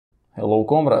Hello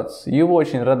comrades, you're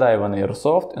watching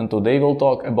RedIvanAirsoft and today we'll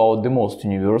talk about the most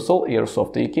universal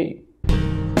Airsoft AK.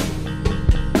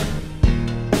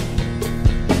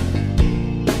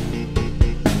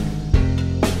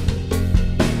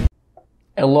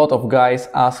 A lot of guys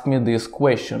ask me this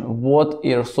question: what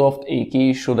Airsoft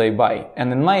AK should I buy?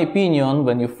 And in my opinion,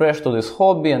 when you're fresh to this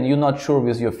hobby and you're not sure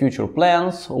with your future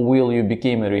plans, will you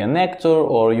become a reenactor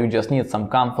or you just need some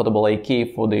comfortable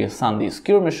AK for the Sunday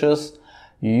skirmishes,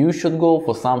 you should go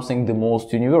for something the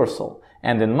most universal.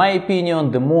 And in my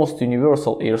opinion, the most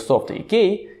universal Airsoft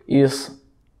AK is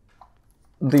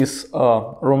this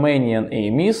Romanian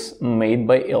AIMS made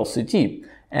by LCT.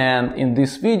 And in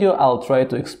this video, I'll try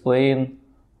to explain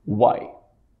why.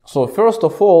 So first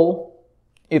of all,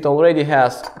 it already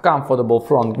has comfortable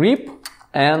front grip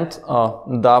and a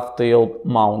dovetail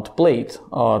mount plate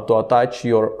to attach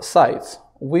your sights,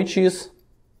 which is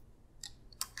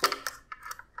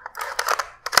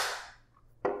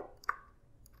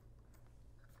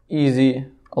easy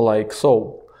like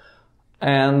so.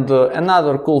 And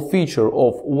another cool feature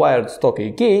of wired stock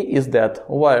AK is that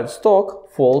wired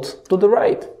stock folds to the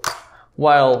right.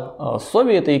 While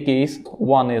Soviet AKs,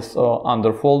 one is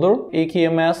under folder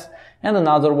AKMS and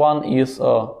another one is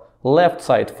left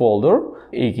side folder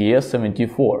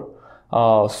AKS-74.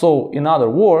 So in other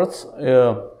words,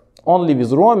 only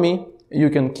with ROMI you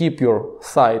can keep your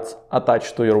sights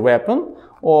attached to your weapon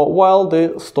while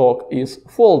the stock is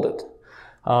folded.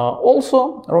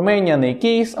 Also, Romanian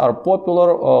AKs are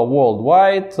popular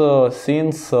worldwide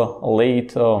since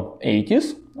late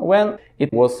 80s when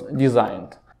it was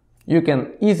designed. You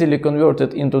can easily convert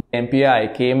it into the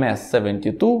MPI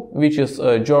KMS-72, which is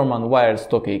a German wired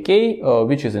stock AK,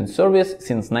 which is in service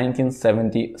since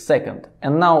 1972.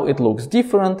 And now it looks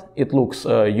different, it looks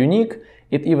unique,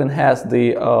 it even has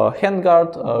the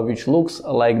handguard, which looks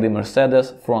like the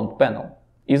Mercedes front panel,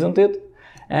 isn't it?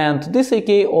 And this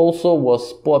AK also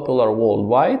was popular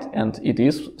worldwide, and it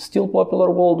is still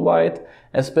popular worldwide,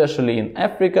 especially in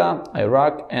Africa,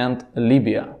 Iraq and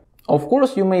Libya. Of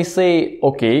course, you may say,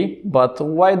 okay, but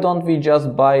why don't we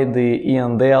just buy the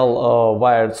E&L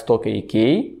wired stock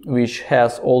AK, which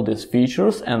has all these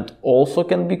features and also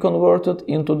can be converted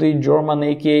into the German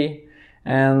AK?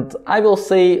 And I will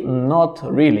say not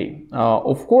really.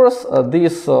 Of course,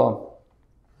 this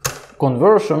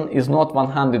conversion is not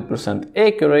 100%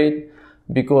 accurate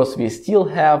because we still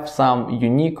have some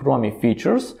unique ROMI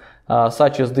features,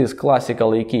 such as this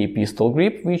classical AK pistol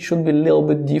grip, which should be a little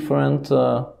bit different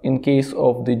in case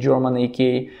of the German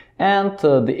AK, and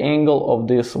the angle of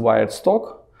this wired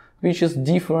stock, which is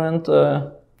different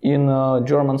in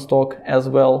German stock as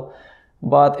well.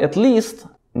 But at least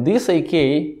this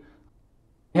AK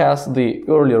has the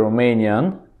early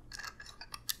Romanian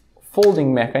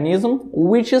folding mechanism,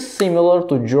 which is similar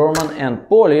to German and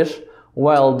Polish,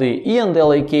 while the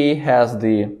E&L AK has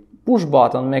the push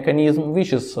button mechanism,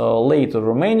 which is a later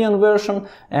Romanian version,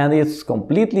 and it's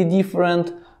completely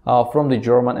different from the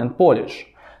German and Polish.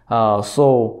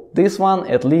 So this one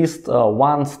at least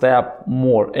one step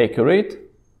more accurate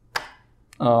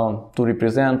to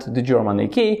represent the German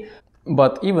AK.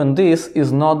 But even this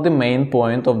is not the main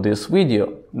point of this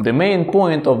video. The main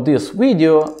point of this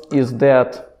video is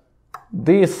that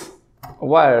this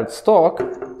wired stock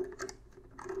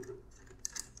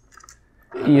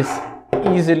is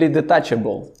easily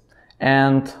detachable,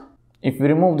 and if we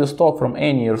remove the stock from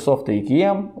any Airsoft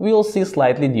AKM, we'll see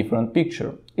slightly different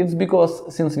picture. It's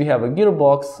because since we have a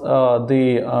gearbox,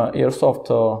 the Airsoft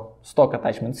stock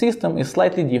attachment system is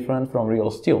slightly different from real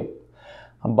steel.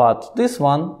 But this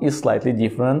one is slightly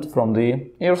different from the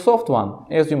Airsoft one,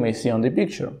 as you may see on the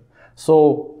picture.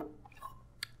 So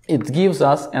it gives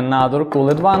us another cool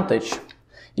advantage.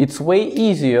 It's way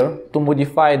easier to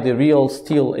modify the real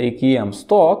steel AKM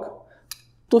stock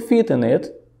to fit in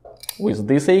it. With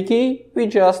this AK, we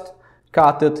just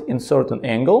cut it in certain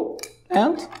angle,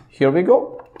 and here we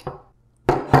go.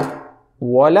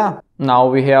 Voila! Now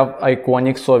we have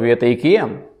iconic Soviet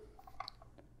AKM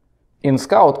in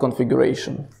scout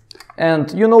configuration.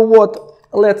 And you know what?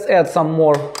 Let's add some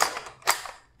more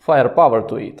firepower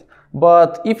to it.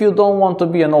 But if you don't want to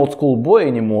be an old school boy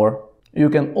anymore, you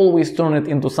can always turn it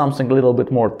into something a little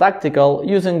bit more tactical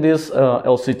using this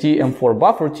LCT M4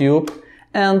 buffer tube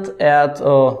and add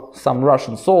some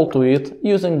Russian soul to it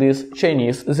using this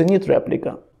Chinese Zenit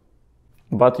replica.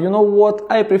 But you know what?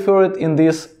 I prefer it in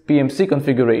this PMC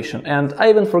configuration, and I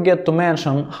even forget to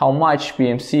mention how much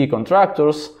PMC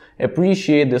contractors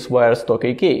appreciate this wired stock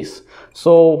AKs.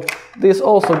 So this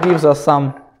also gives us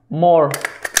some more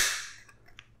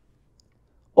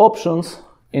options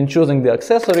in choosing the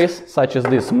accessories, such as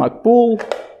this mag pull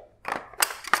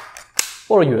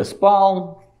or US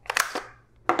Palm,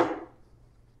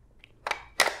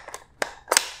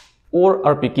 or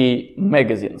RPK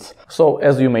magazines. So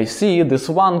as you may see, this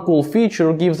one cool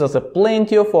feature gives us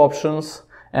plenty of options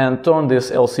and turn this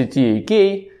LCT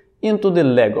AK into the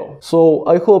Lego. So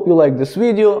I hope you like this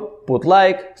video, put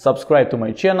like, subscribe to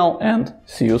my channel, and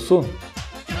see you soon.